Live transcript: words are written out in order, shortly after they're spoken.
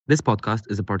This podcast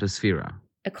is a part of Sphera,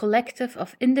 a collective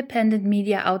of independent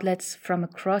media outlets from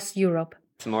across Europe.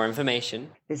 For more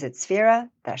information, visit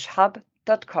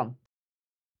sphera-hub.com.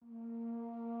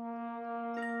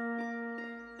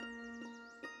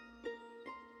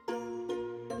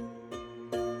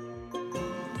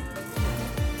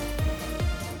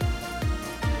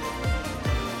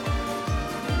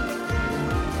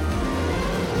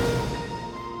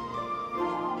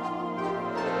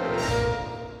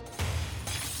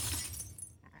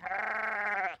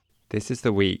 This is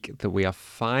the week that we are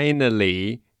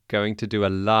finally going to do a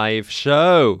live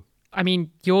show. I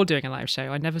mean, you're doing a live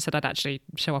show. I never said I'd actually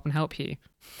show up and help you.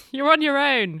 You're on your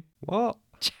own. What?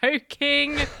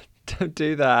 Joking. Don't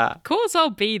do that. Of course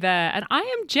I'll be there. And I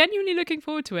am genuinely looking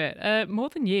forward to it. More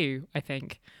than you, I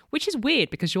think. Which is weird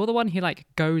because you're the one who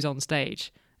goes on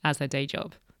stage as their day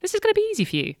job. This is going to be easy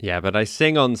for you. Yeah, but I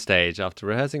sing on stage after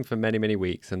rehearsing for many, many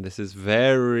weeks, and this is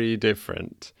very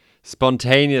different.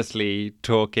 Spontaneously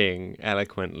talking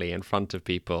eloquently in front of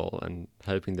people and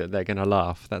hoping that they're going to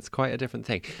laugh. That's quite a different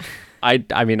thing. I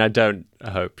mean, I don't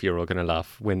hope you're all going to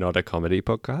laugh. We're not a comedy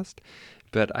podcast,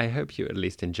 but I hope you at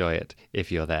least enjoy it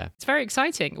if you're there. It's very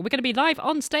exciting. We're going to be live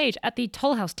on stage at the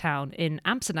Tolhuis Town in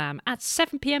Amsterdam at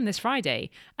 7 p.m. this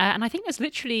Friday. And I think there's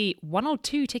literally 1 or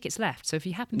 2 tickets left. So if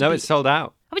you happen to it's sold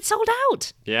out. Oh, it's sold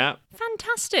out? Yeah.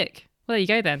 Fantastic. Well, there you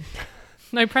go then.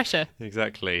 No pressure.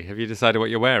 Exactly. Have you decided what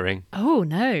you're wearing? Oh,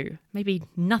 no. Maybe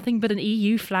nothing but an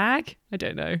EU flag? I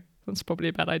don't know. That's probably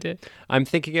a bad idea. I'm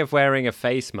thinking of wearing a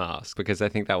face mask because I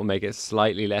think that will make it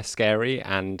slightly less scary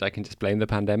and I can just blame the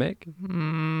pandemic.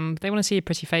 They want to see a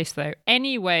pretty face, though.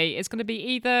 Anyway, it's going to be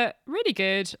either really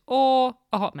good or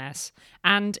a hot mess.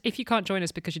 And if you can't join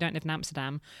us because you don't live in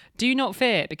Amsterdam, do not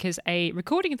fear because a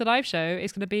recording of the live show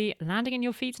is going to be landing in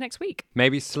your feeds next week.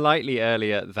 Maybe slightly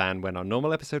earlier than when our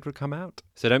normal episode would come out.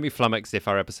 So don't be flummoxed if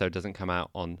our episode doesn't come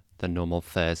out on the normal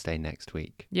Thursday next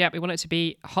week. Yeah, we want it to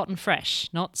be hot and fresh,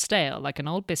 not stale like an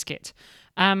old biscuit.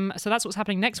 So that's what's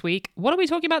happening next week. What are we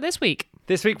talking about this week?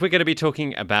 This week we're going to be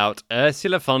talking about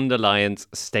Ursula von der Leyen's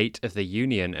State of the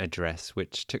Union address,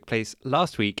 which took place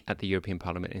last week at the European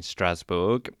Parliament in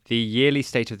Strasbourg. The yearly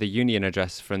State of the Union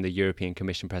address from the European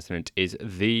Commission President is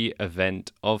the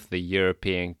event of the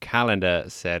European calendar,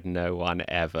 said no one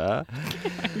ever.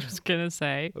 I was going to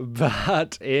say.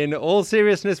 But in all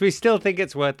seriousness, we still think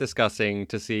it's worth discussing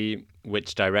to see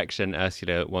which direction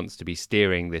Ursula wants to be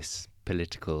steering this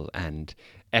political and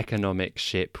economic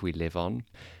ship we live on.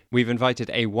 We've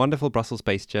invited a wonderful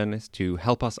Brussels-based journalist to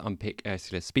help us unpick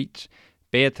Ursula's speech,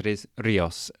 Beatriz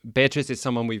Rios. Beatriz is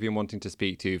someone we've been wanting to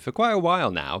speak to for quite a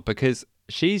while now because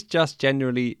she's just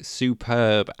generally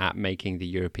superb at making the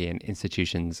European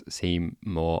institutions seem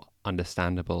more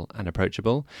understandable and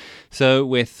approachable. So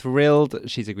we're thrilled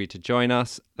she's agreed to join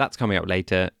us. That's coming up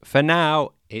later. For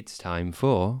now, it's time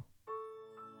for...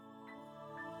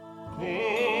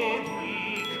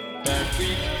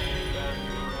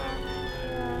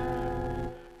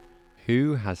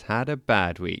 Who has had a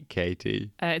bad week,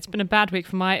 Katie? It's been a bad week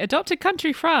for my adopted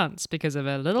country, France, because of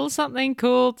a little something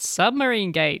called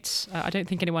Submarine Gate. I don't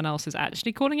think anyone else is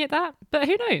actually calling it that, but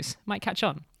who knows? Might catch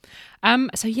on.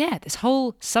 So yeah, this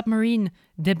whole submarine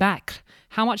debacle.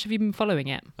 How much have you been following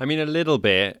it? I mean, a little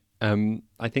bit.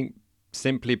 I think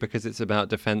simply because it's about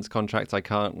defense contracts, I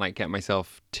can't get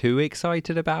myself too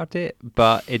excited about it.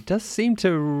 But it does seem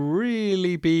to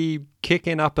really be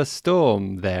kicking up a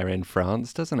storm there in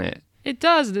France, doesn't it? It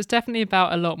does, and it's definitely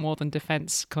about a lot more than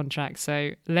defence contracts,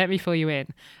 so let me fill you in.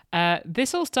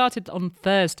 This all started on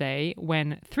Thursday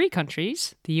when 3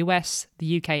 countries, the US,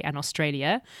 the UK and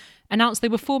Australia, announced they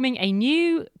were forming a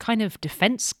new kind of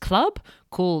defence club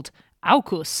called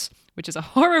AUKUS, which is a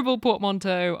horrible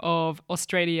portmanteau of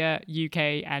Australia,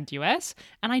 UK and US,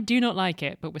 and I do not like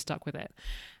it, but we're stuck with it.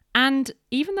 And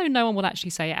even though no one will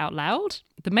actually say it out loud,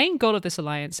 the main goal of this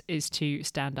alliance is to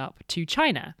stand up to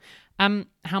China.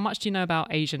 How much do you know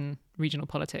about Asian regional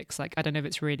politics? I don't know if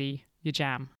it's really your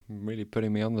jam. Really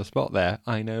putting me on the spot there.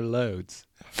 I know loads.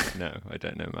 No, I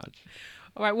don't know much.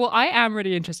 All right, well, I am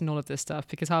really interested in all of this stuff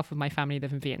because half of my family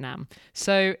live in Vietnam.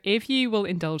 So if you will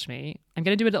indulge me, I'm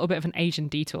going to do a little bit of an Asian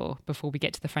detour before we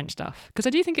get to the French stuff, because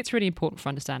I do think it's really important for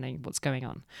understanding what's going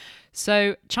on.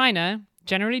 So China,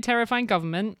 generally terrifying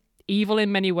government, evil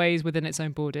in many ways within its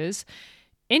own borders.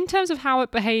 In terms of how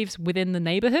it behaves within the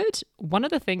neighborhood, one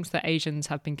of the things that Asians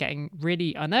have been getting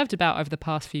really unnerved about over the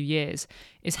past few years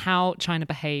is how China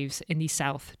behaves in the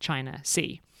South China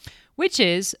Sea, which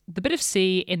is the bit of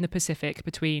sea in the Pacific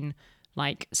between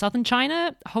southern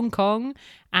China, Hong Kong,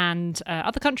 and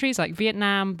other countries like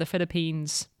Vietnam, the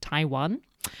Philippines, Taiwan.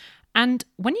 And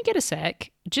when you get a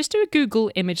sec, just do a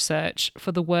Google image search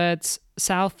for the words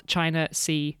South China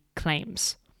Sea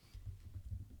claims.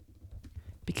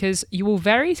 Because you will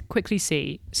very quickly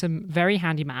see some very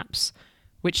handy maps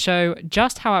which show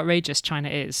just how outrageous China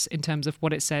is in terms of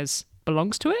what it says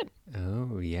belongs to it.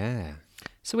 Oh, yeah.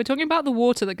 So we're talking about the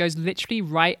water that goes literally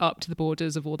right up to the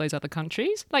borders of all those other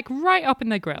countries, like right up in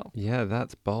their grill. Yeah,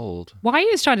 that's bold. Why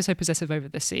is China so possessive over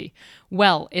the sea?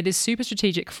 Well, it is super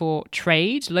strategic for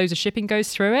trade. Loads of shipping goes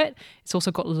through it. It's also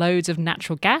got loads of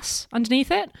natural gas underneath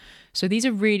it. So these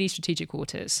are really strategic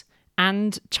waters.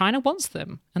 And China wants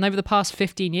them. And over the past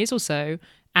 15 years or so,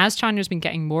 as China has been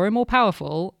getting more and more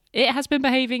powerful, it has been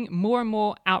behaving more and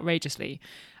more outrageously.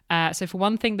 So for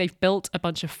one thing, they've built a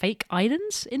bunch of fake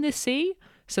islands in this sea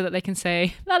so that they can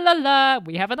say, la la la,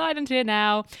 we have an island here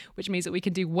now, which means that we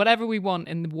can do whatever we want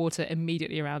in the water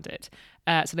immediately around it.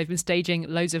 So they've been staging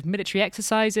loads of military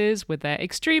exercises with their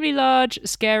extremely large,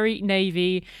 scary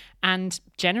navy and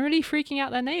generally freaking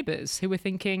out their neighbours who were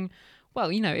thinking, well,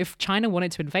 if China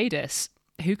wanted to invade us,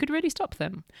 who could really stop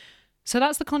them? So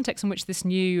that's the context in which this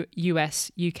new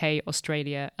US, UK,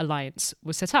 Australia alliance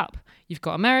was set up. You've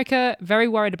got America, very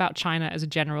worried about China as a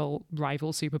general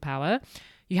rival superpower.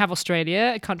 You have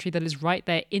Australia, a country that is right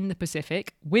there in the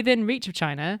Pacific, within reach of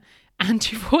China. And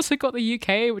you've also got the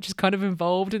UK, which is kind of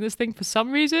involved in this thing for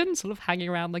some reason, sort of hanging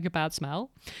around like a bad smell.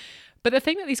 But the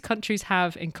thing that these countries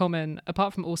have in common,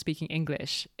 apart from all speaking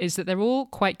English, is that they're all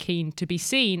quite keen to be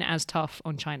seen as tough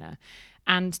on China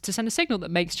and to send a signal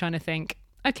that makes China think,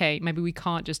 okay, maybe we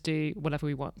can't just do whatever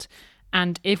we want.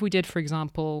 And if we did, for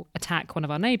example, attack one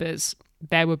of our neighbours,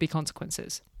 there would be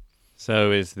consequences.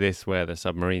 So is this where the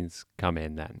submarines come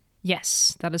in then?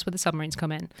 Yes, that is where the submarines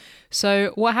come in.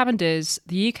 So what happened is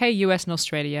the UK, US and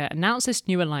Australia announced this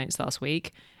new alliance last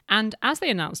week. And as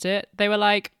they announced it, they were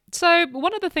like, so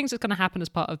one of the things that's going to happen as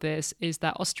part of this is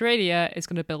that Australia is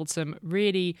going to build some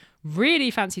really, really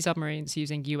fancy submarines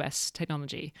using US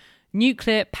technology,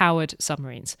 nuclear-powered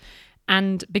submarines.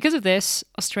 And because of this,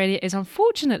 Australia is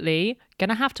unfortunately going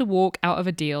to have to walk out of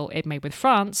a deal it made with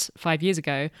France 5 years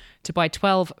ago to buy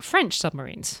 12 French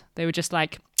submarines. They were just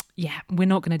like, yeah, we're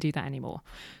not going to do that anymore.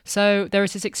 So there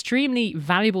is this extremely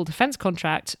valuable defense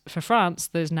contract for France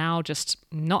that is now just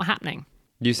not happening.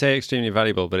 You say extremely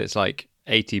valuable, but it's like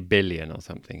 80 billion or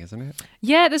something, isn't it?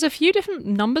 Yeah, there's a few different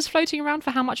numbers floating around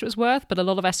for how much it was worth, but a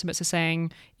lot of estimates are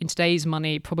saying in today's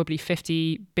money, probably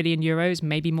 50 billion euros,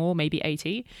 maybe more, maybe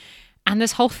 80. And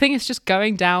this whole thing is just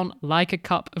going down like a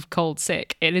cup of cold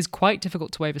sick. It is quite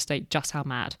difficult to overstate just how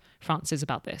mad France is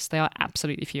about this. They are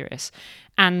absolutely furious.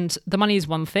 And the money is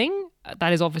one thing.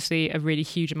 That is obviously a really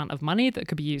huge amount of money that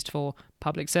could be used for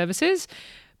public services.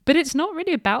 But it's not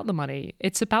really about the money.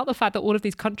 It's about the fact that all of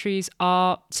these countries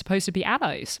are supposed to be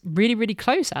allies, really, really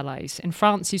close allies. In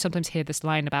France, you sometimes hear this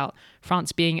line about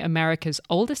France being America's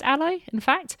oldest ally, in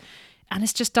fact. And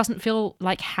it just doesn't feel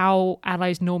like how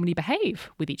allies normally behave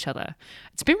with each other.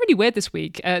 It's been really weird this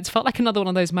week. It's felt like another one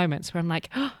of those moments where I'm like,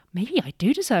 oh, maybe I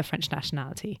do deserve French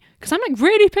nationality. Because I'm like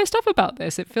really pissed off about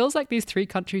this. It feels like these three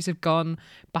countries have gone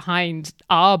behind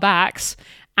our backs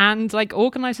and like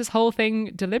organized this whole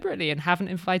thing deliberately and haven't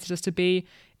invited us to be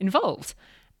involved.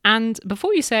 And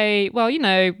before you say, well,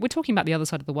 we're talking about the other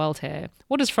side of the world here.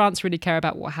 What does France really care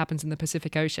about what happens in the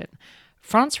Pacific Ocean?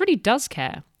 France really does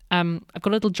care. I've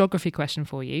got a little geography question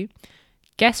for you.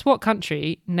 Guess what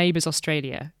country neighbours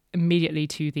Australia immediately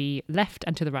to the left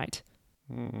and to the right?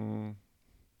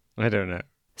 I don't know.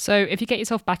 So if you get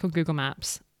yourself back on Google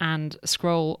Maps and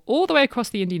scroll all the way across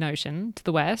the Indian Ocean to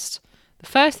the west, the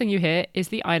first thing you hear is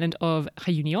the island of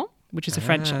Réunion, which is a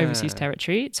French overseas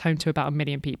territory. It's home to about 1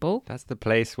 million people. That's the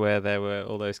place where there were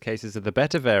all those cases of the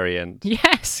Beta variant.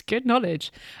 Yes, good knowledge.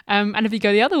 And if you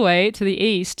go the other way to the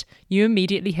east, you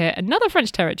immediately hit another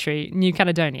French territory, New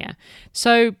Caledonia.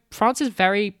 So France is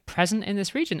very present in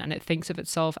this region and it thinks of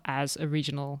itself as a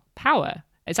regional power.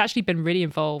 It's actually been really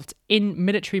involved in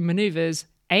military maneuvers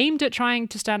aimed at trying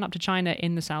to stand up to China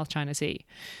in the South China Sea.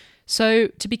 So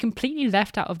to be completely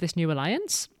left out of this new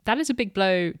alliance, that is a big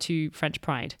blow to French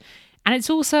pride. And it's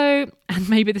also, and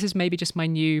maybe this is just my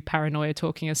new paranoia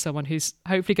talking as someone who's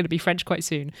hopefully going to be French quite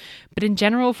soon, but in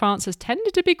general, France has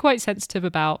tended to be quite sensitive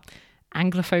about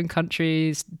Anglophone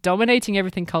countries dominating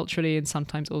everything culturally and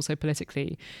sometimes also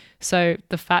politically. So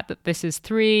the fact that this is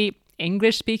three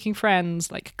English-speaking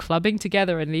friends like clubbing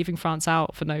together and leaving France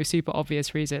out for no super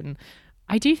obvious reason,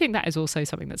 I do think that is also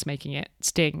something that's making it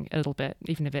sting a little bit,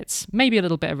 even if it's maybe a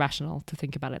little bit irrational to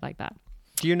think about it like that.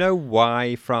 Do you know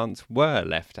why France were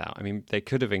left out? I mean, they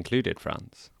could have included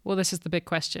France. Well, this is the big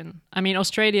question. I mean,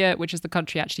 Australia, which is the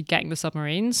country actually getting the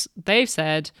submarines, they've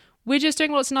said, we're just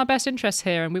doing what's in our best interests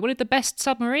here, and we wanted the best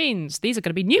submarines. These are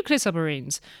going to be nuclear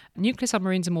submarines. Nuclear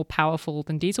submarines are more powerful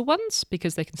than diesel ones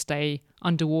because they can stay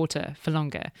underwater for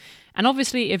longer. And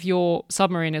obviously, if your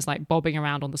submarine is like bobbing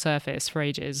around on the surface for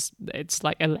ages, it's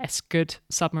like a less good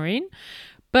submarine.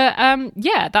 But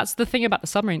yeah, that's the thing about the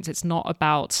submarines. It's not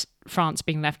about France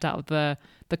being left out of the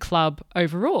club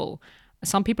overall.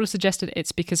 Some people have suggested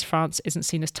it's because France isn't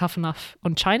seen as tough enough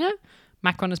on China.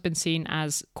 Macron has been seen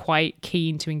as quite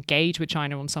keen to engage with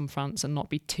China on some fronts and not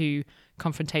be too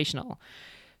confrontational.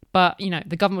 But, you know,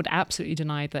 the government would absolutely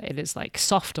deny that it is like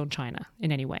soft on China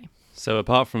in any way. So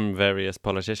apart from various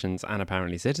politicians and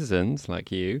apparently citizens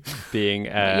like you being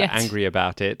angry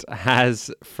about it,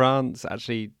 has France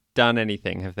actually done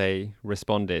anything? Have they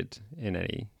responded in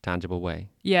any tangible way?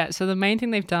 Yeah, so the main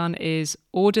thing they've done is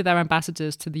order their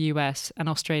ambassadors to the US and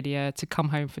Australia to come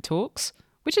home for talks,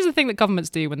 which is a thing that governments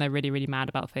do when they're really, really mad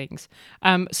about things.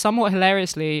 Somewhat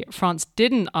hilariously, France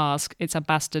didn't ask its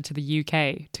ambassador to the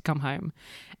UK to come home.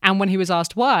 And when he was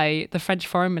asked why, the French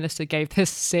foreign minister gave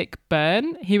this sick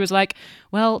burn. He was like,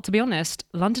 well, to be honest,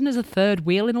 London is a third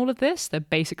wheel in all of this. They're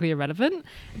basically irrelevant.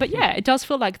 But yeah, it does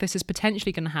feel like this is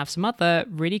potentially going to have some other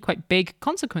really quite big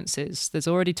consequences. There's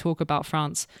already talk about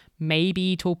France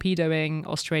maybe torpedoing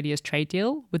Australia's trade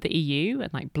deal with the EU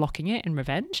and like blocking it in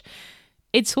revenge.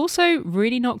 It's also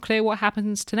really not clear what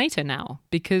happens to NATO now,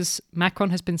 because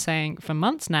Macron has been saying for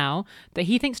months now that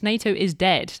he thinks NATO is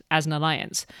dead as an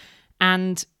alliance.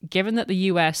 And given that the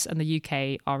US and the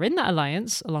UK are in that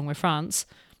alliance, along with France,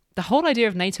 the whole idea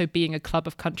of NATO being a club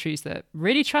of countries that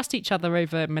really trust each other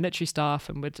over military stuff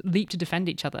and would leap to defend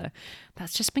each other,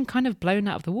 that's just been kind of blown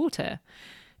out of the water.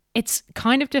 It's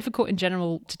kind of difficult in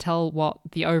general to tell what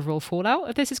the overall fallout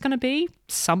of this is going to be.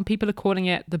 Some people are calling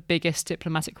it the biggest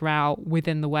diplomatic row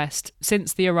within the West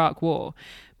since the Iraq War.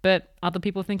 But other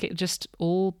people think it just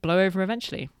all blow over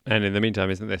eventually. And in the meantime,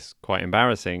 isn't this quite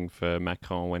embarrassing for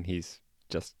Macron when he's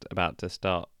just about to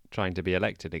start trying to be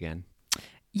elected again?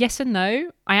 Yes and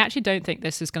no. I actually don't think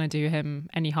this is going to do him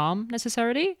any harm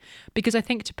necessarily, because I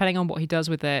think depending on what he does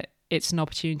with it, it's an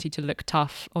opportunity to look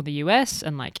tough on the US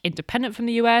and like independent from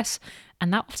the US.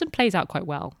 And that often plays out quite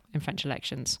well in French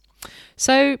elections.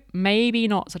 So maybe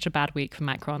not such a bad week for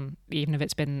Macron, even if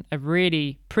it's been a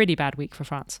really pretty bad week for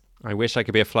France. I wish I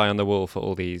could be a fly on the wall for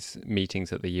all these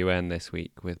meetings at the UN this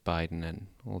week with Biden and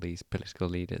all these political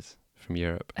leaders from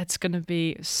Europe. It's going to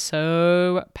be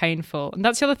so painful. And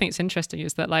that's the other thing that's interesting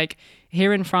is that like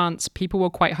here in France, people were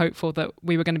quite hopeful that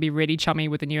we were going to be really chummy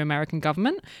with the new American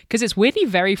government because it's weirdly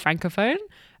very francophone.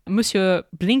 Monsieur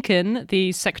Blinken,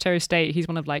 the Secretary of State, he's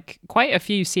one of like quite a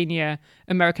few senior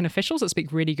American officials that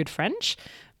speak really good French.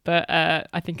 But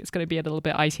I think it's going to be a little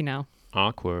bit icy now.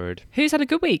 Awkward. Who's had a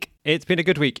good week? It's been a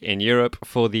good week in Europe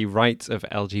for the rights of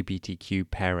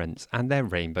LGBTQ parents and their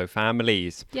rainbow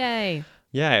families. Yay.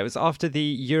 Yeah, it was after the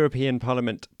European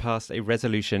Parliament passed a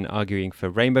resolution arguing for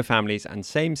rainbow families and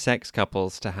same-sex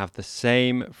couples to have the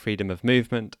same freedom of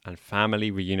movement and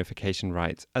family reunification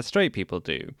rights as straight people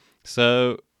do.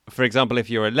 So, for example, if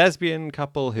you're a lesbian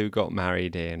couple who got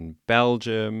married in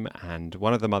Belgium and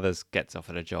one of the mothers gets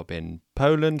offered a job in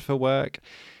Poland for work,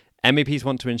 MEPs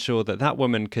want to ensure that that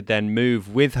woman could then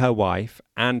move with her wife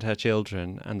and her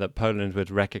children and that Poland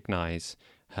would recognise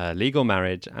her legal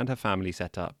marriage and her family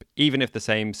setup, even if the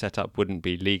same setup wouldn't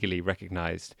be legally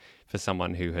recognised for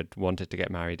someone who had wanted to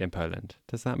get married in Poland.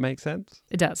 Does that make sense?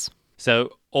 It does.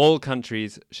 So all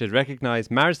countries should recognise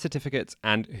marriage certificates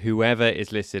and whoever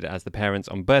is listed as the parents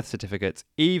on birth certificates,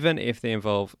 even if they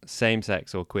involve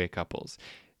same-sex or queer couples.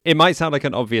 It might sound like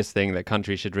an obvious thing that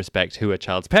countries should respect who a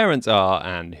child's parents are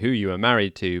and who you are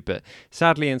married to, but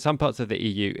sadly in some parts of the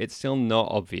EU it's still not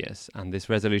obvious, and this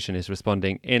resolution is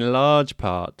responding in large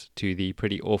part to the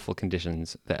pretty awful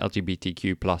conditions that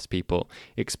LGBTQ plus people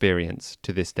experience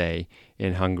to this day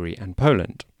in Hungary and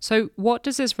Poland. So what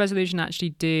does this resolution actually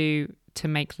do to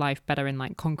make life better in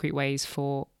like concrete ways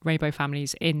for rainbow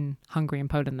families in Hungary and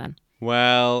Poland then?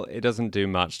 Well, it doesn't do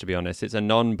much, to be honest. It's a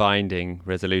non-binding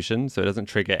resolution, so it doesn't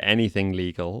trigger anything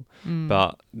legal.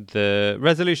 But the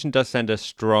resolution does send a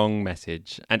strong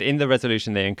message. And in the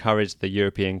resolution, they encourage the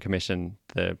European Commission,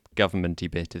 the governmenty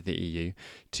bit of the EU,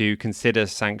 to consider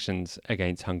sanctions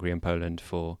against Hungary and Poland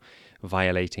for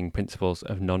violating principles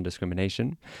of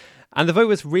non-discrimination. And the vote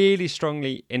was really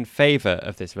strongly in favour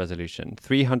of this resolution.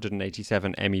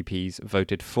 387 MEPs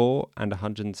voted for and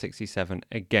 167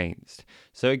 against.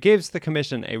 So it gives the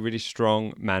Commission a really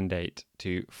strong mandate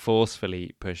to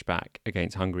forcefully push back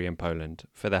against Hungary and Poland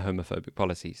for their homophobic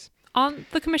policies.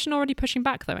 Aren't the Commission already pushing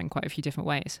back, though, in quite a few different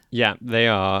ways? Yeah, they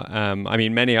are. I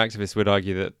mean, many activists would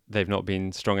argue that they've not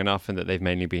been strong enough and that they've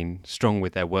mainly been strong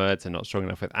with their words and not strong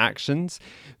enough with actions.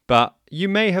 But you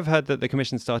may have heard that the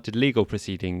Commission started legal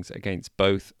proceedings against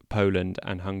both Poland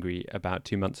and Hungary about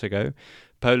 2 months ago.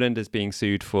 Poland is being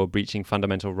sued for breaching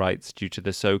fundamental rights due to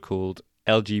the so-called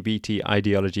LGBT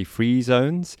ideology-free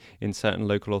zones in certain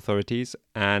local authorities.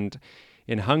 And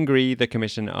in Hungary, the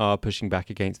Commission are pushing back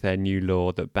against their new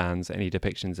law that bans any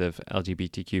depictions of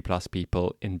LGBTQ plus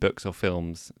people in books or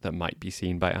films that might be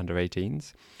seen by under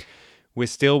 18s. We're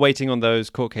still waiting on those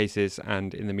court cases,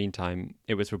 and in the meantime,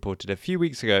 it was reported a few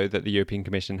weeks ago that the European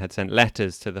Commission had sent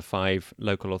letters to the 5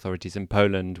 local authorities in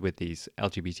Poland with these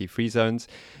LGBT-free zones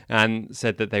and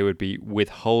said that they would be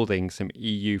withholding some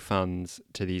EU funds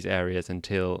to these areas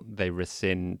until they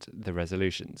rescind the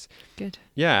resolutions. Good.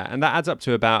 Yeah, and that adds up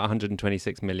to about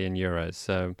 126 million euros,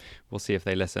 so we'll see if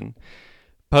they listen.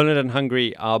 Poland and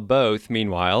Hungary are both,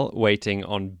 meanwhile, waiting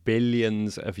on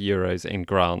billions of euros in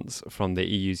grants from the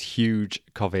EU's huge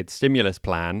COVID stimulus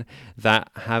plan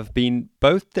that have been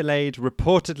both delayed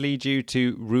reportedly due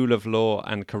to rule of law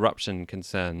and corruption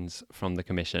concerns from the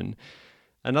Commission.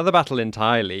 Another battle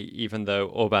entirely, even though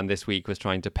Orbán this week was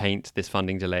trying to paint this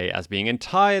funding delay as being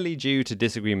entirely due to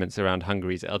disagreements around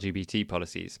Hungary's LGBT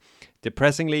policies.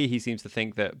 Depressingly, he seems to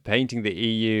think that painting the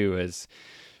EU as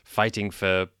fighting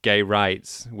for gay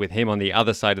rights with him on the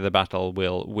other side of the battle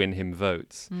will win him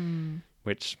votes,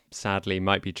 which sadly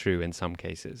might be true in some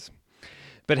cases.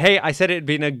 But hey, I said it'd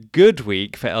been a good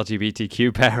week for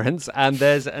LGBTQ parents, and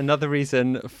there's another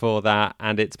reason for that,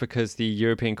 and it's because the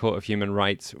European Court of Human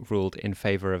Rights ruled in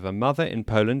favour of a mother in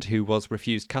Poland who was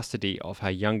refused custody of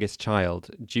her youngest child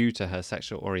due to her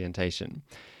sexual orientation.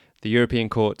 The European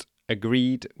Court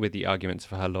agreed with the arguments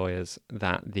for her lawyers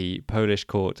that the Polish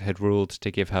court had ruled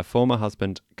to give her former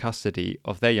husband custody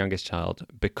of their youngest child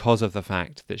because of the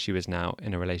fact that she was now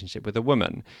in a relationship with a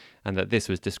woman, and that this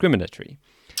was discriminatory.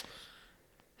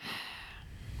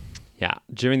 Yeah,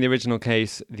 during the original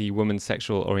case, the woman's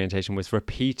sexual orientation was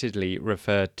repeatedly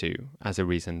referred to as a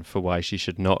reason for why she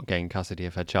should not gain custody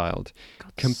of her child.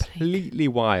 Completely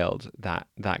wild that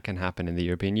that can happen in the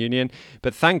European Union.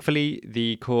 But thankfully,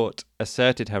 the court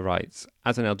asserted her rights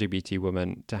as an LGBT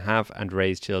woman to have and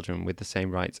raise children with the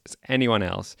same rights as anyone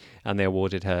else, and they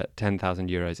awarded her 10,000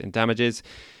 euros in damages,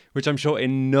 which I'm sure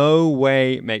in no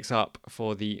way makes up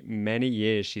for the many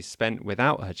years she's spent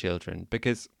without her children,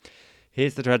 because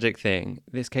here's the tragic thing.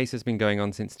 This case has been going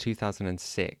on since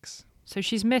 2006. So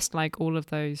she's missed like all of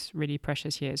those really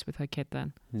precious years with her kid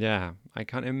then. Yeah, I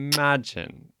can't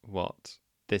imagine what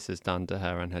this has done to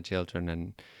her and her children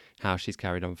and how she's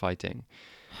carried on fighting.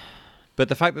 But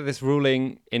the fact that this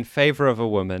ruling in favour of a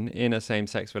woman in a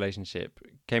same-sex relationship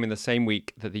came in the same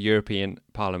week that the European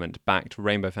Parliament backed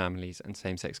rainbow families and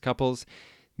same-sex couples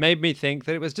made me think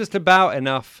that it was just about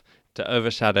enough to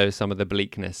overshadow some of the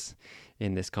bleakness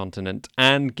in this continent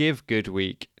and give good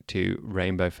week to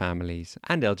rainbow families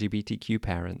and LGBTQ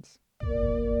parents.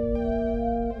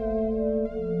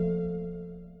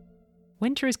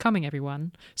 Winter is coming,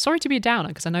 everyone. Sorry to be a downer,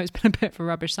 because I know it's been a bit of a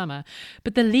rubbish summer,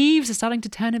 but the leaves are starting to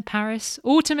turn in Paris,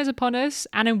 autumn is upon us,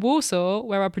 and in Warsaw,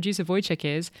 where our producer Wojciech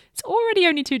is, it's already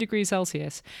only 2 degrees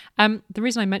Celsius. The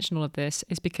reason I mention all of this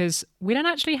is because we don't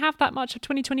actually have that much of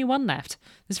 2021 left.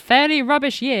 This fairly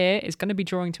rubbish year is going to be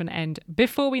drawing to an end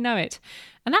before we know it.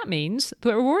 And that means that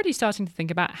we're already starting to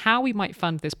think about how we might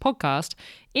fund this podcast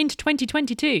into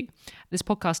 2022. This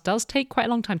podcast does take quite a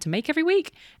long time to make every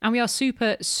week, and we are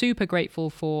super, super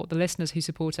grateful for the listeners who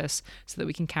support us so that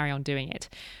we can carry on doing it.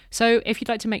 So if you'd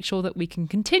like to make sure that we can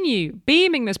continue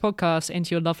beaming this podcast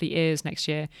into your lovely ears next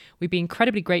year, we'd be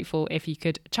incredibly grateful if you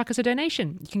could chuck us a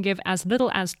donation. You can give as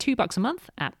little as $2 a month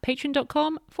at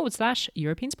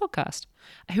patreon.com/Europeans podcast.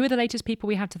 Who are the latest people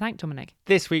we have to thank, Dominic?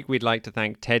 This week, we'd like to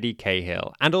thank Teddy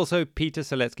Cahill and also Peter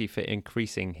Soletsky for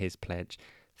increasing his pledge.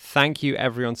 Thank you,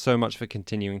 everyone, so much for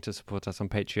continuing to support us on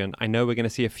Patreon. I know we're going to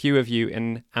see a few of you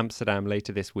in Amsterdam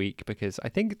later this week because I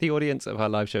think the audience of our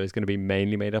live show is going to be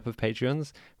mainly made up of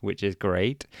Patreons, which is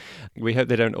great. We hope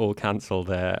they don't all cancel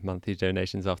their monthly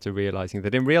donations after realizing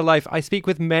that in real life, I speak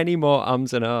with many more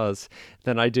ums and ahs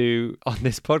than I do on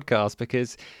this podcast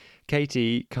because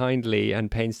Katie kindly and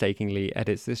painstakingly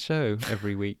edits this show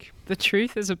every week. The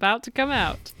truth is about to come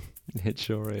out. It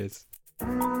sure is.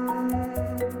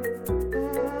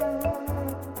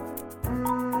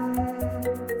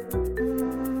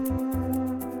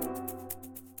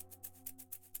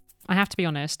 I have to be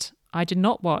honest, I did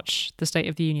not watch the State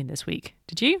of the Union this week.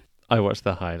 Did you? I watched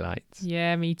the highlights.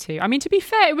 Yeah, me too. I mean, to be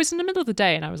fair, it was in the middle of the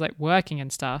day and I was like working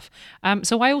and stuff.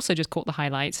 So I also just caught the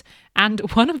highlights. And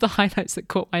one of the highlights that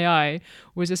caught my eye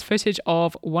was this footage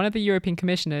of one of the European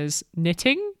commissioners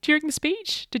knitting during the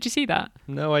speech. Did you see that?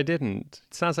 No, I didn't.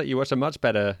 It sounds like you watched a much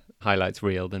better highlights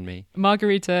reel than me.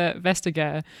 Margarita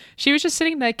Vestager. She was just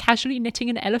sitting there casually knitting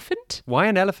an elephant. Why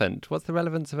an elephant? What's the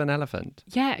relevance of an elephant?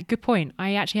 Yeah, good point.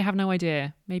 I actually have no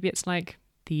idea. Maybe it's like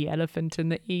the elephant in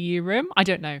the EU room. I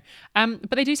don't know.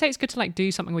 But they do say it's good to like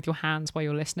do something with your hands while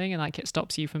you're listening and like it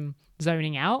stops you from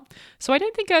zoning out. So I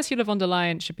don't think Ursula von der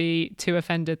Leyen should be too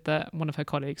offended that one of her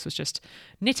colleagues was just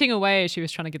knitting away as she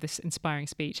was trying to give this inspiring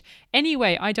speech.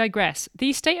 Anyway, I digress.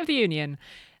 The State of the Union.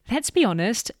 Let's be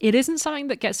honest, it isn't something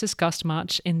that gets discussed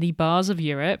much in the bars of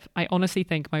Europe. I honestly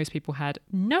think most people had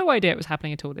no idea it was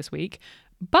happening at all this week.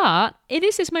 But it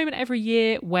is this moment every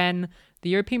year when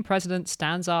the European president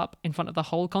stands up in front of the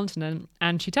whole continent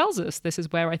and she tells us this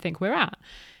is where I think we're at.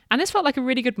 And this felt like a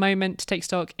really good moment to take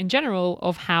stock in general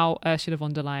of how Ursula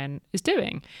von der Leyen is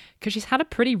doing, because she's had a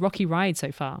pretty rocky ride so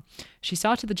far. She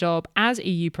started the job as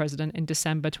EU president in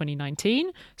December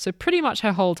 2019, so pretty much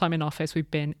her whole time in office we've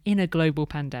been in a global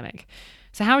pandemic.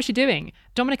 So how is she doing?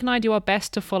 Dominic and I do our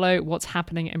best to follow what's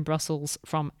happening in Brussels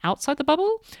from outside the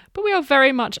bubble, but we are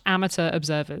very much amateur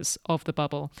observers of the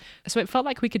bubble. So it felt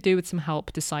like we could do with some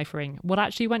help deciphering what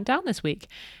actually went down this week.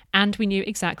 And we knew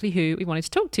exactly who we wanted to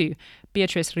talk to.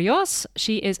 Beatriz Rios,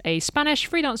 she is a Spanish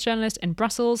freelance journalist in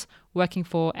Brussels, working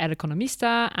for El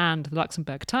Economista and the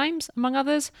Luxembourg Times, among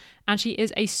others. And she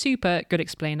is a super good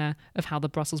explainer of how the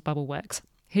Brussels bubble works.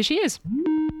 Here she is.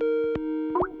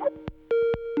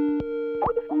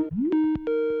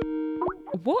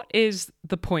 What is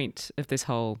the point of this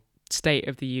whole State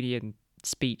of the Union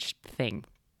speech thing?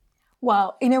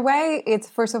 Well, in a way, it's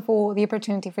first of all the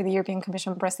opportunity for the European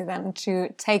Commission president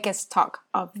to take a stock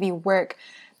of the work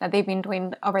that they've been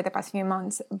doing over the past few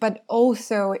months. But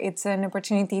also it's an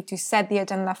opportunity to set the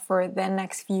agenda for the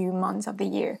next few months of the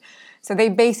year. So they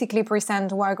basically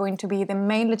present what are going to be the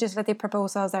main legislative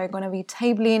proposals that are going to be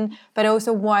tabling, but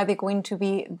also what are going to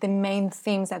be the main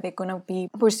themes that they're going to be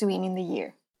pursuing in the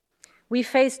year. We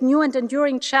face new and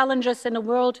enduring challenges in a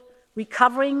world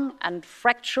recovering and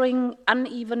fracturing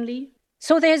unevenly.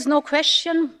 So there is no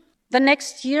question the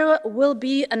next year will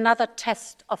be another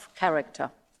test of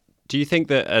character. Do you think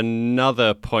that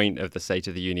another point of the State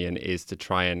of the Union is to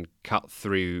try and cut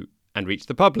through and reach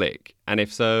the public? And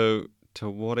if so, to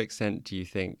what extent do you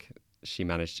think she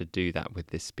managed to do that with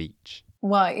this speech?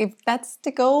 Well, if that's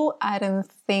the goal, I don't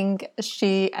think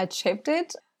she achieved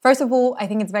it. First of all, I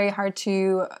think it's very hard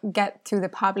to get to the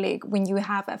public when you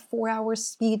have a 4-hour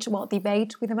speech,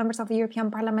 debate with the members of the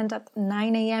European Parliament at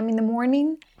 9 a.m. in the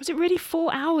morning. Was it really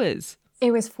 4 hours?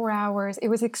 It was 4 hours. It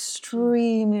was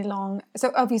extremely long.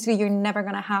 So obviously you're never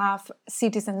going to have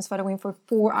citizens following for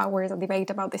 4 hours of debate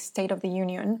about the State of the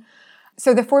Union.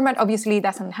 So the format obviously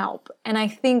doesn't help. And I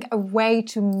think a way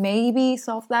to maybe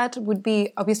solve that would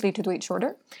be obviously to do it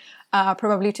shorter.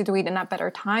 Probably to do it in a better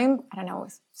time,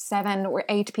 7 or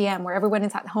 8 p.m. where everyone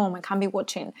is at home and can be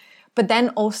watching. But then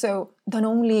also don't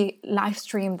only live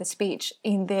stream the speech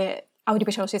in the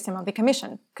audiovisual system of the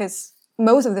Commission, because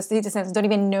most of the citizens don't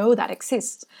even know that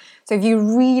exists. So if you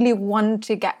really want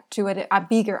to get to a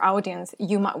bigger audience,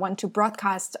 you might want to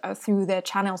broadcast through the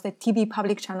channels, the TV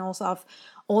public channels of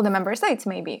all the member states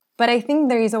maybe. But I think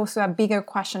there is also a bigger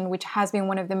question, which has been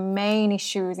one of the main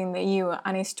issues in the EU,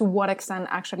 and is to what extent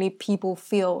actually people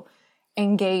feel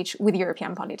engaged with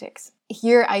European politics.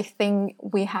 Here, I think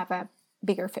we have a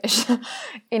bigger fish.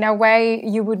 In a way,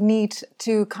 you would need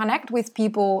to connect with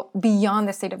people beyond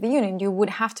the State of the Union. You would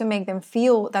have to make them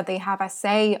feel that they have a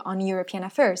say on European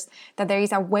affairs, that there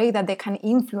is a way that they can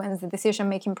influence the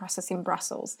decision-making process in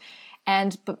Brussels.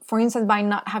 And for instance, by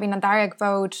not having a direct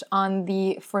vote on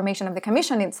the formation of the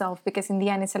Commission itself, because in the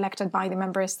end it's elected by the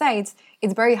member states,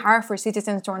 it's very hard for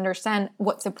citizens to understand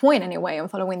what's the point anyway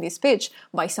of following this speech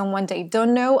by someone they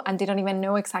don't know and they don't even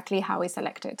know exactly how it's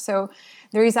elected. So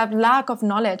there is a lack of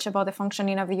knowledge about the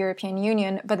functioning of the European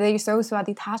Union, but there is also a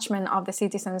detachment of the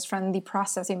citizens from the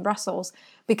process in Brussels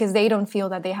because they don't feel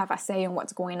that they have a say in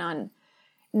what's going on.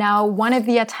 Now, one of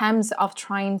the attempts of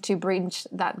trying to bridge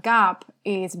that gap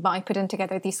is by putting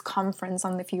together this conference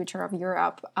on the future of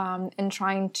Europe and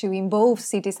trying to involve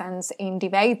citizens in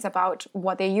debates about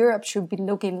what the Europe should be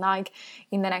looking like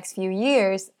in the next few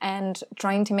years, and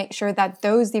trying to make sure that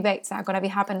those debates that are going to be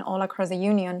happening all across the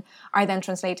Union are then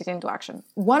translated into action.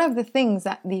 One of the things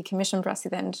that the Commission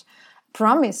President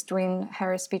promised during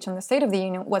her speech on the State of the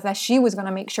Union was that she was going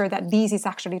to make sure that this is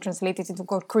actually translated into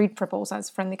concrete proposals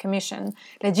from the Commission,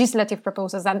 legislative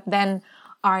proposals that then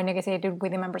are negotiated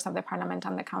with the members of the parliament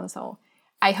and the council.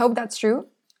 I hope that's true,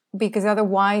 because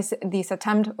otherwise this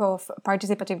attempt of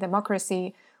participative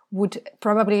democracy would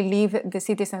probably leave the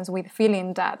citizens with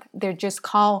feeling that they're just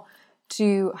called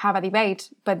to have a debate,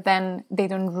 but then they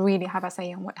don't really have a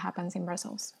say on what happens in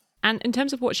Brussels. And in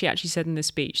terms of what she actually said in this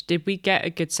speech, did we get a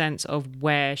good sense of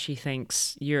where she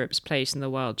thinks Europe's place in the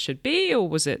world should be, or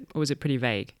was it pretty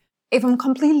vague? If I'm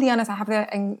completely honest, I have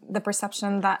the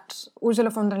perception that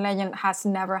Ursula von der Leyen has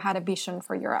never had a vision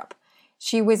for Europe.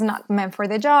 She was not meant for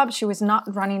the job. She was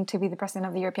not running to be the president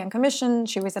of the European Commission.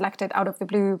 She was elected out of the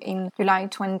blue in July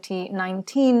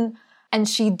 2019, and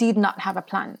she did not have a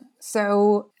plan.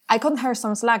 So I cut her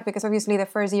some slack because obviously the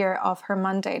first year of her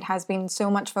mandate has been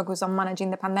so much focused on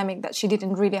managing the pandemic that she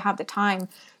didn't really have the time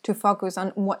to focus on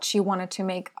what she wanted to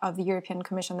make of the European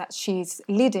Commission that she's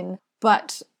leading.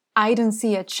 But I don't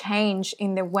see a change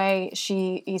in the way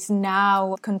she is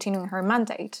now continuing her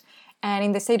mandate. And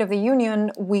in the State of the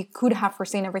Union, we could have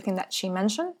foreseen everything that she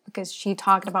mentioned, because she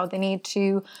talked about the need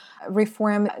to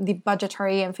reform the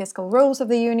budgetary and fiscal rules of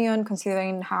the Union,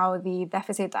 considering how the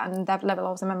deficit and debt level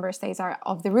of the member states are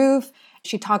off the roof.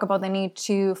 She talked about the need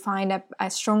to find a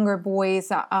stronger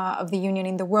voice of the Union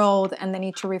in the world, and the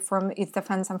need to reform its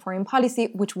defense and foreign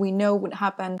policy, which we know would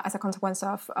happen as a consequence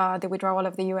of the withdrawal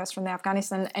of the US from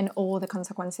Afghanistan and all the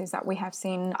consequences that we have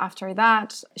seen after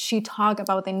that. She talked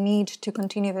about the need to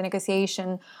continue the negotiation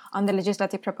on the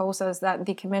legislative proposals that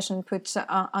the Commission put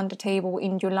on the table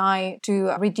in July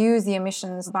to reduce the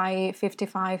emissions by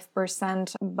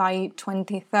 55% by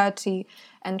 2030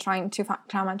 and trying to fight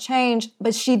climate change.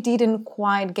 But she didn't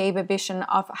quite give a vision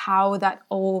of how that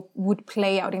all would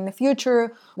play out in the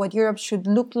future, what Europe should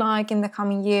look like in the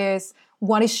coming years,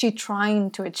 what is she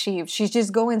trying to achieve. She's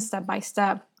just going step by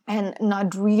step and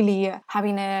not really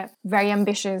having a very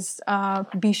ambitious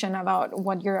vision about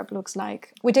what Europe looks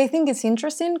like, which I think is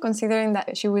interesting considering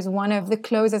that she was one of the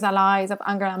closest allies of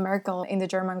Angela Merkel in the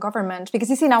German government, because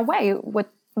it's in a way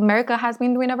what Merkel has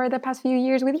been doing over the past few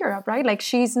years with Europe, right? Like,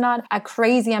 she's not a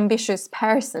crazy ambitious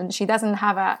person. She doesn't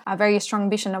have a very strong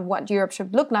vision of what Europe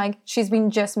should look like. She's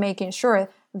been just making sure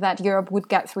that Europe would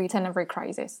get through each and every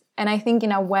crisis. And I think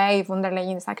in a way, von der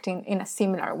Leyen is acting in a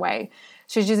similar way.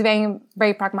 She's just being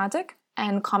very pragmatic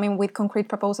and coming with concrete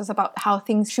proposals about how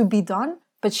things should be done,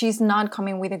 but she's not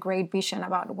coming with a great vision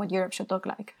about what Europe should look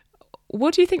like.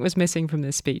 What do you think was missing from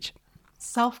this speech?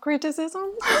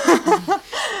 Self-criticism.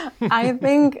 I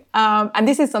think, and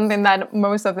this is something that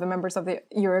most of the members of the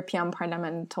European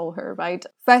Parliament told her, right?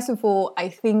 First of all, I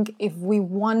think if we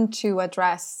want to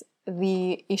address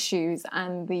the issues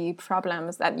and the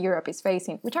problems that Europe is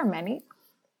facing, which are many,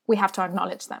 we have to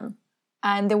acknowledge them.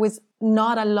 And there was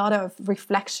not a lot of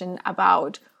reflection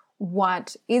about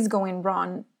what is going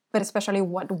wrong, but especially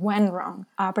what went wrong,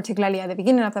 particularly at the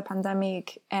beginning of the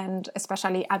pandemic and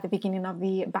especially at the beginning of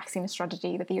the vaccine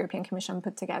strategy that the European Commission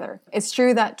put together. It's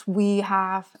true that we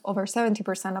have over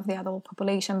 70% of the adult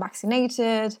population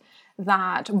vaccinated,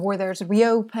 that borders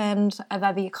reopened,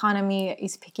 that the economy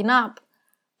is picking up,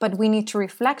 but we need to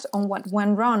reflect on what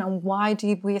went wrong and why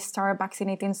did we start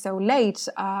vaccinating so late?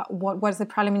 What was the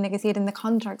problem in negotiating the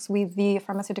contracts with the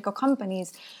pharmaceutical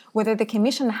companies? Whether the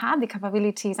Commission had the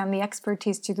capabilities and the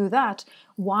expertise to do that?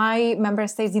 Why member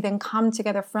states didn't come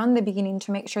together from the beginning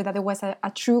to make sure that there was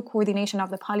a true coordination of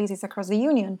the policies across the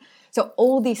Union? So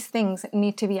all these things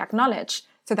need to be acknowledged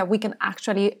so that we can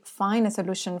actually find a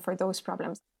solution for those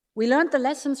problems. We learned the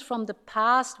lessons from the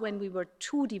past when we were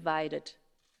too divided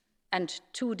and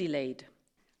too delayed.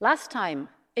 Last time,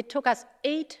 it took us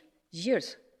 8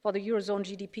 years for the Eurozone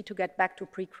GDP to get back to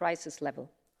pre-crisis level.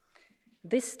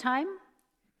 This time,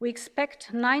 we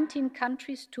expect 19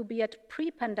 countries to be at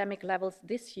pre-pandemic levels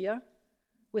this year,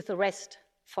 with the rest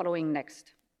following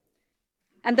next.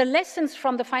 And the lessons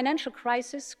from the financial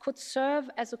crisis could serve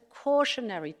as a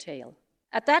cautionary tale.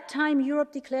 At that time,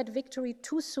 Europe declared victory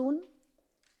too soon,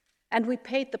 and we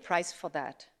paid the price for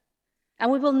that. And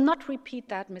we will not repeat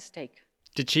that mistake.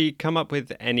 Did she come up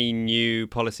with any new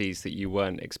policies that you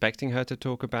weren't expecting her to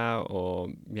talk about, or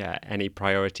any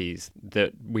priorities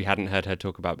that we hadn't heard her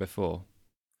talk about before?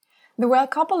 There were a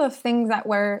couple of things that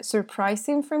were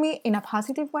surprising for me in a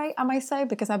positive way, I might say,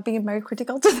 because I've been very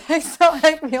critical today, so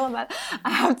I feel that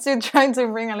I have to try to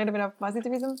bring a little bit of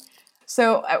positivism.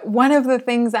 So one of the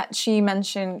things that she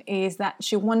mentioned is that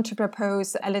she wants to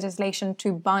propose a legislation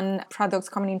to ban products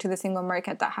coming into the single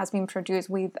market that has been produced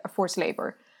with forced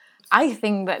labor. I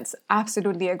think that's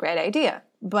absolutely a great idea,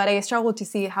 but I struggle to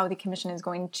see how the Commission is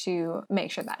going to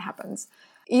make sure that happens.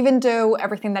 Even though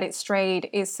everything that is trade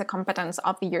is a competence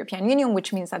of the European Union,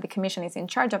 which means that the Commission is in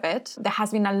charge of it, there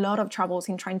has been a lot of troubles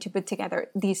in trying to put together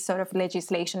this sort of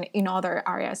legislation in other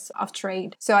areas of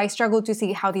trade. So I struggle to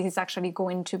see how this is actually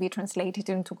going to be translated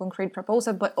into concrete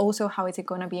proposal, but also how is it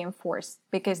going to be enforced,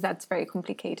 because that's very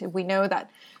complicated. We know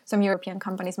that some European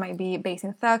companies might be based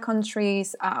in third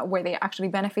countries where they're actually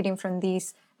benefiting from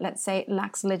these, let's say,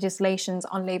 lax legislations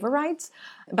on labor rights,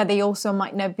 but they also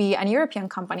might not be an European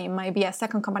company. It might be a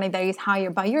second company that is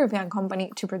hired by a European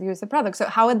company to produce the product. So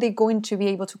how are they going to be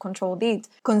able to control this,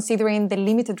 considering the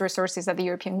limited resources that the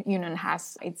European Union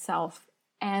has itself?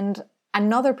 And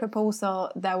another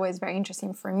proposal that was very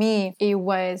interesting for me, it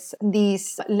was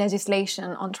this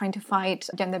legislation on trying to fight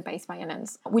gender-based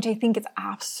violence, which I think is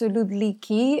absolutely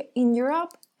key in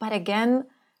Europe. But again,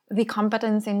 the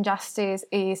competence in justice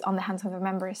is on the hands of the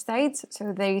member states,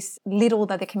 so there is little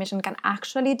that the Commission can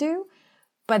actually do.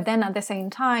 But then at the same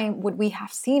time, what we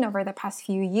have seen over the past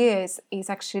few years is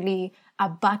actually a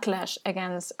backlash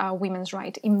against women's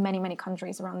rights in many, many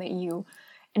countries around the EU.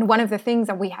 And one of the things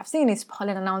that we have seen is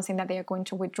Poland announcing that they are going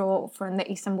to withdraw from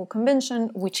the Istanbul Convention,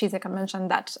 which is a convention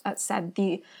that set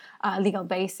the legal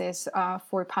basis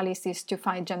for policies to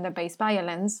fight gender-based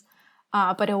violence.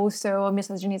 But also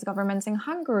misogynist governments in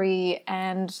Hungary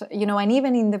and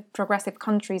even in the progressive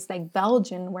countries like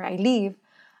Belgium, where I live,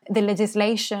 the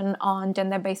legislation on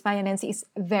gender-based violence is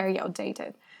very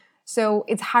outdated. So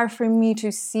it's hard for me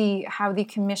to see how the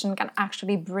Commission can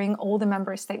actually bring all the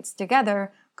member states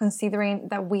together, considering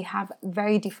that we have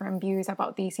very different views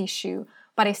about this issue.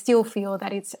 But I still feel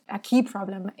that it's a key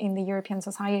problem in the European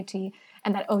society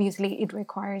and that obviously it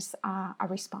requires a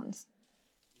response.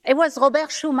 It was Robert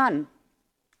Schuman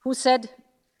who said,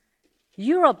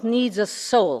 Europe needs a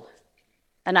soul,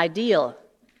 an ideal,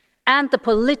 and the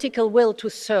political will to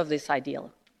serve this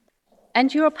ideal.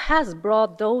 And Europe has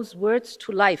brought those words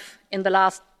to life in the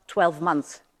last 12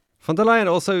 months. Von der Leyen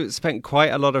also spent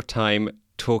quite a lot of time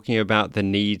talking about the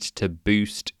need to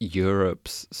boost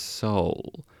Europe's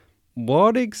soul.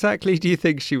 What exactly do you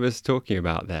think she was talking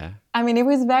about there? I mean, it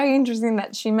was very interesting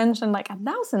that she mentioned like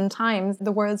 1,000 times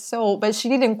the word soul, but she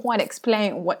didn't quite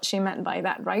explain what she meant by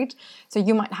that, right? So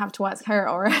you might have to ask her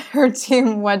or her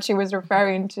team what she was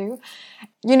referring to.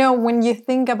 When you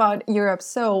think about Europe's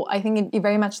soul, I think it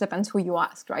very much depends who you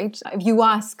ask, right? If you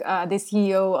ask the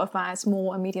CEO of a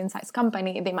small and medium-sized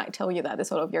company, they might tell you that the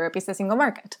soul of Europe is the single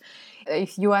market.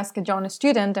 If you ask a young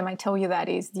student, they might tell you that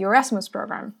is the Erasmus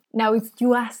program. Now, if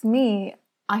you ask me,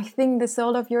 I think the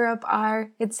soul of Europe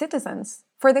are its citizens,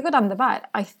 for the good and the bad.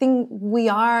 I think we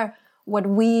are what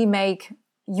we make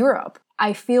Europe.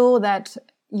 I feel that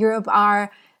Europe are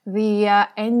the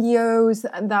NGOs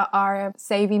that are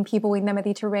saving people in the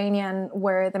Mediterranean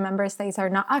where the member states are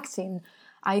not acting.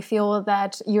 I feel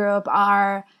that Europe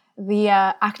are the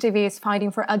activists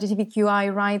fighting for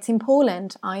LGBTQI rights in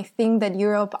Poland. I think that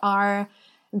Europe are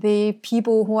the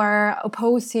people who are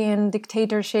opposing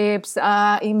dictatorships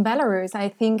in Belarus. I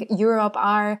think Europe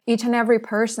are each and every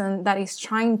person that is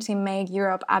trying to make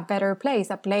Europe a better place,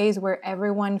 a place where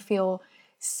everyone feels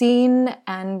seen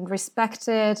and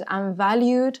respected and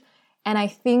valued. And I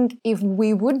think if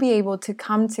we would be able to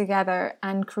come together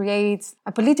and create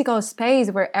a political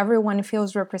space where everyone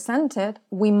feels represented,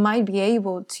 we might be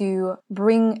able to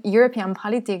bring European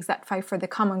politics that fight for the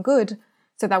common good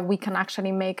so that we can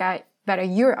actually make a better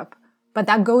Europe. But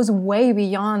that goes way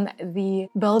beyond the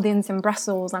buildings in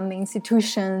Brussels and the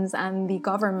institutions and the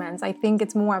governments. I think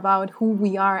it's more about who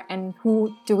we are and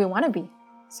who do we want to be.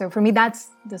 So for me, that's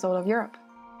the soul of Europe.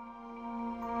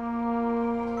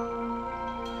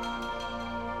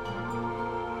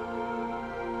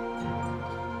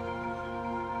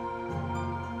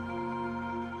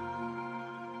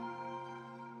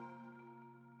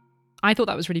 I thought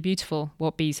that was really beautiful,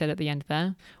 what B said at the end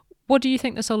there. What do you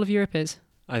think the soul of Europe is?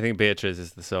 I think Beatrice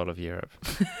is the soul of Europe.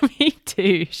 Me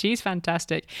too. She's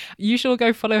fantastic. You should all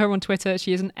go follow her on Twitter.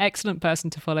 She is an excellent person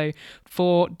to follow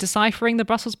for deciphering the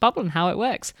Brussels bubble and how it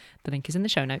works. The link is in the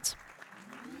show notes.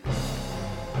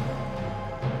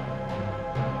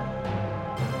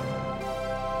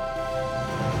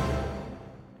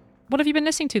 What have you been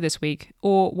listening to this week,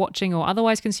 or watching, or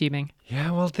otherwise consuming?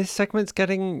 Yeah, well, this segment's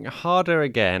getting harder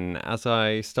again as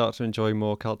I start to enjoy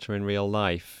more culture in real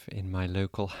life in my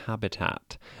local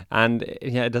habitat. And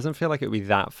yeah, it doesn't feel like it would be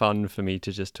that fun for me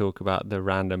to just talk about the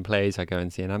random plays I go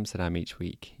and see in Amsterdam each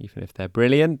week, even if they're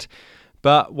brilliant.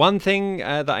 But one thing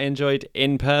that I enjoyed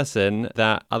in person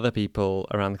that other people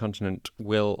around the continent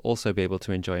will also be able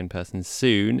to enjoy in person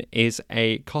soon is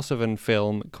a Kosovan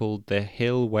film called The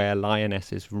Hill Where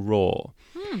Lionesses Roar.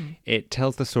 It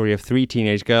tells the story of 3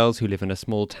 teenage girls who live in a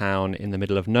small town in the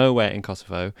middle of nowhere in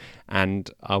Kosovo and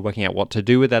are working out what to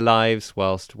do with their lives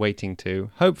whilst waiting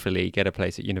to, hopefully, get a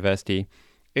place at university.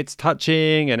 It's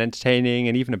touching and entertaining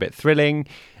and even a bit thrilling,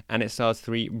 and it stars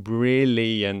 3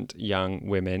 brilliant young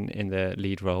women in the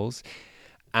lead roles.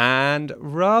 And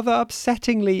rather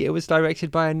upsettingly, it was directed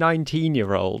by a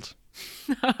 19-year-old.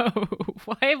 No,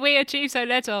 why have we achieved so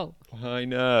little? I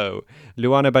know.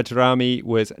 Luana Bajrami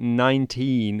was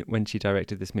 19 when she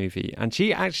directed this movie, and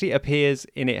she actually appears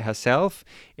in it herself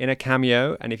in a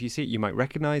cameo. And if you see it, you might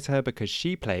recognize her because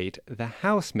she played the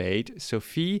housemaid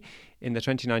Sophie in the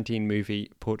 2019 movie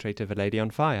Portrait of a Lady on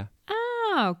Fire.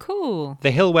 Oh, cool.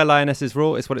 The Hill Where Lionesses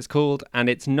Roar is what it's called, and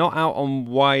it's not out on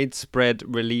widespread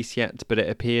release yet, but it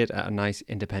appeared at a nice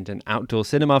independent outdoor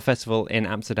cinema festival in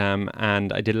Amsterdam,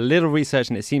 and I did a little research,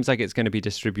 and it seems like it's going to be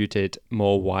distributed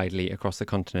more widely across the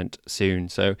continent soon.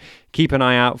 So keep an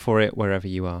eye out for it wherever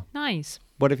you are. Nice.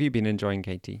 What have you been enjoying,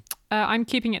 Katie? I'm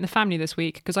keeping it in the family this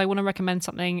week because I want to recommend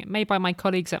something made by my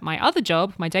colleagues at my other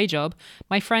job, my day job.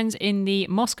 My friends in the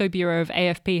Moscow bureau of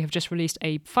AFP have just released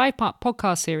a 5-part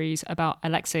podcast series about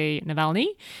Alexei Navalny,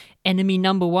 enemy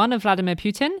number 1 of Vladimir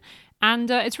Putin.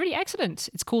 And it's really excellent.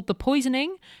 It's called The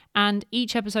Poisoning, and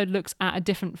each episode looks at a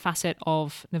different facet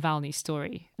of Navalny's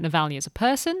story. Navalny as a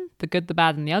person, the good, the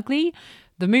bad, and the ugly,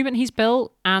 the movement he's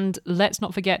built, and let's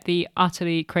not forget the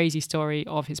utterly crazy story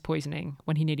of his poisoning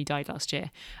when he nearly died last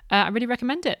year. I really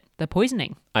recommend it. The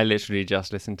Poisoning. I literally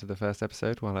just listened to the first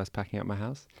episode while I was packing up my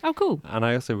house. Oh, cool. And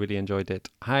I also really enjoyed it.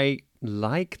 I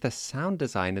like the sound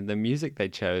design and the music they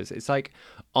chose. It's like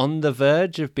on the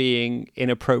verge of being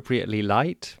inappropriately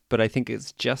light, but I think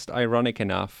it's just ironic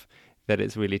enough that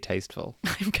it's really tasteful.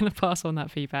 I'm going to pass on that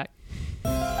feedback.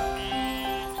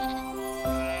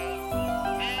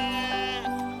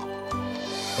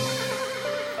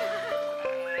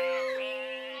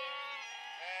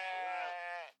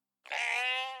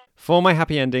 For my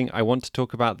happy ending, I want to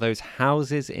talk about those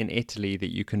houses in Italy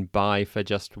that you can buy for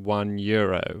just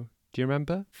 €1. Do you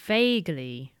remember?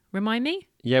 Vaguely. Remind me?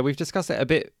 Yeah, we've discussed it a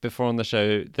bit before on the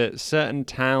show that certain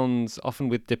towns, often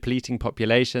with depleting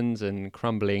populations and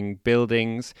crumbling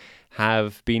buildings,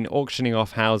 have been auctioning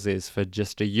off houses for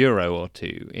just €1 or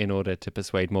 2 in order to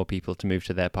persuade more people to move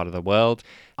to their part of the world.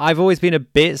 I've always been a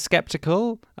bit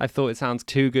skeptical. I thought it sounds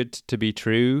too good to be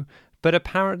true. But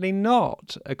apparently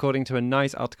not, according to a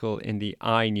nice article in the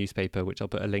I newspaper, which I'll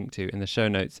put a link to in the show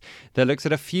notes, that looks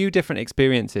at a few different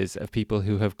experiences of people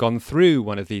who have gone through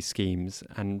one of these schemes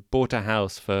and bought a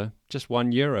house for just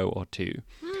 €1 or 2.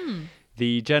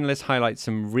 The journalist highlights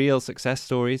some real success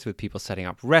stories with people setting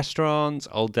up restaurants,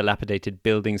 old dilapidated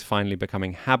buildings finally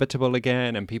becoming habitable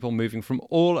again, and people moving from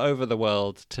all over the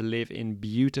world to live in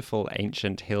beautiful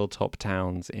ancient hilltop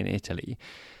towns in Italy.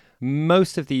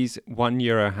 Most of these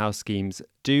 €1 house schemes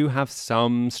do have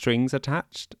some strings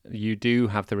attached. You do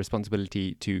have the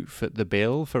responsibility to foot the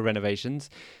bill for renovations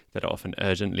that are often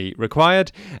urgently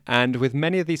required. And with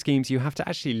many of these schemes, you have to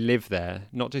actually live there,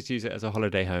 not just use it as a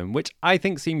holiday home, which I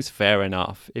think seems fair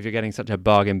enough if you're getting such a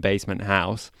bargain basement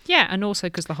house. Yeah, and also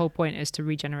because the whole point is to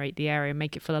regenerate the area and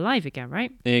make it feel alive again,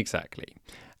 right? Exactly.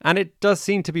 And it does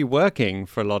seem to be working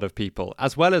for a lot of people,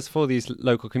 as well as for these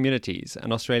local communities.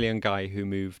 An Australian guy who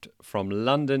moved from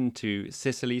London to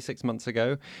Sicily 6 months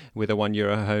ago with a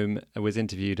 €1 home was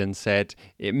interviewed and said,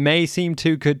 "It may seem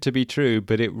too good to be true,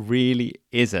 but it really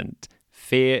isn't.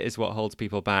 Fear is what holds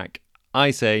people back. I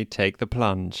say take the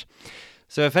plunge."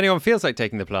 So if anyone feels like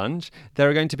taking the plunge, there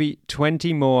are going to be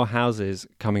 20 more houses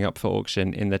coming up for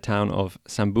auction in the town of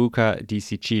Sambuca di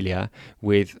Sicilia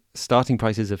with starting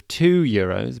prices of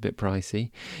 €2, a bit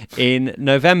pricey, in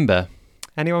November.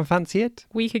 Anyone fancy it?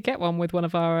 We could get one with one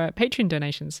of our Patreon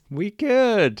donations. We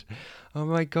could. Oh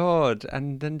my God.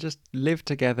 And then just live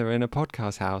together in a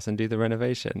podcast house and do the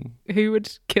renovation. Who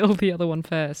would kill the other one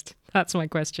first? That's my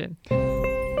question.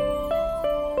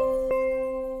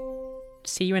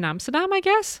 See you in Amsterdam, I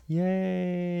guess.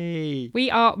 Yay.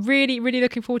 We are really, really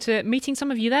looking forward to meeting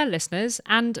some of you there, listeners.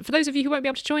 And for those of you who won't be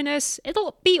able to join us,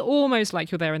 it'll be almost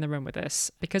like you're there in the room with us.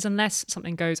 Because unless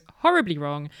something goes horribly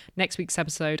wrong, next week's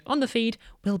episode on the feed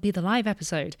will be the live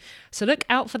episode. So look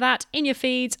out for that in your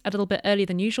feeds a little bit earlier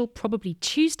than usual, probably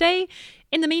Tuesday.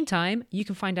 In the meantime, you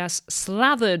can find us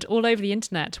slathered all over the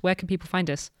internet. Where can people find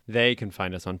us? They can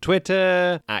find us on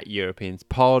Twitter, at Europeans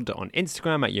Pod, on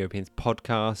Instagram, at Europeans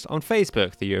Podcast, on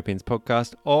Facebook, The Europeans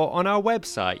Podcast, or on our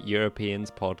website,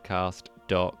 europeanspodcast.com.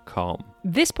 submarines.com.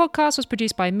 This podcast was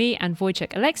produced by me and Wojciech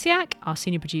Aleksiak. Our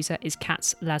senior producer is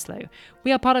Katz Laszlo.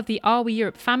 We are part of the Are We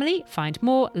Europe family. Find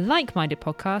more like-minded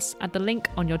podcasts at the link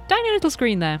on your tiny little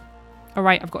screen there. All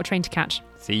right, I've got a train to catch.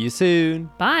 See you soon.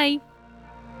 Bye.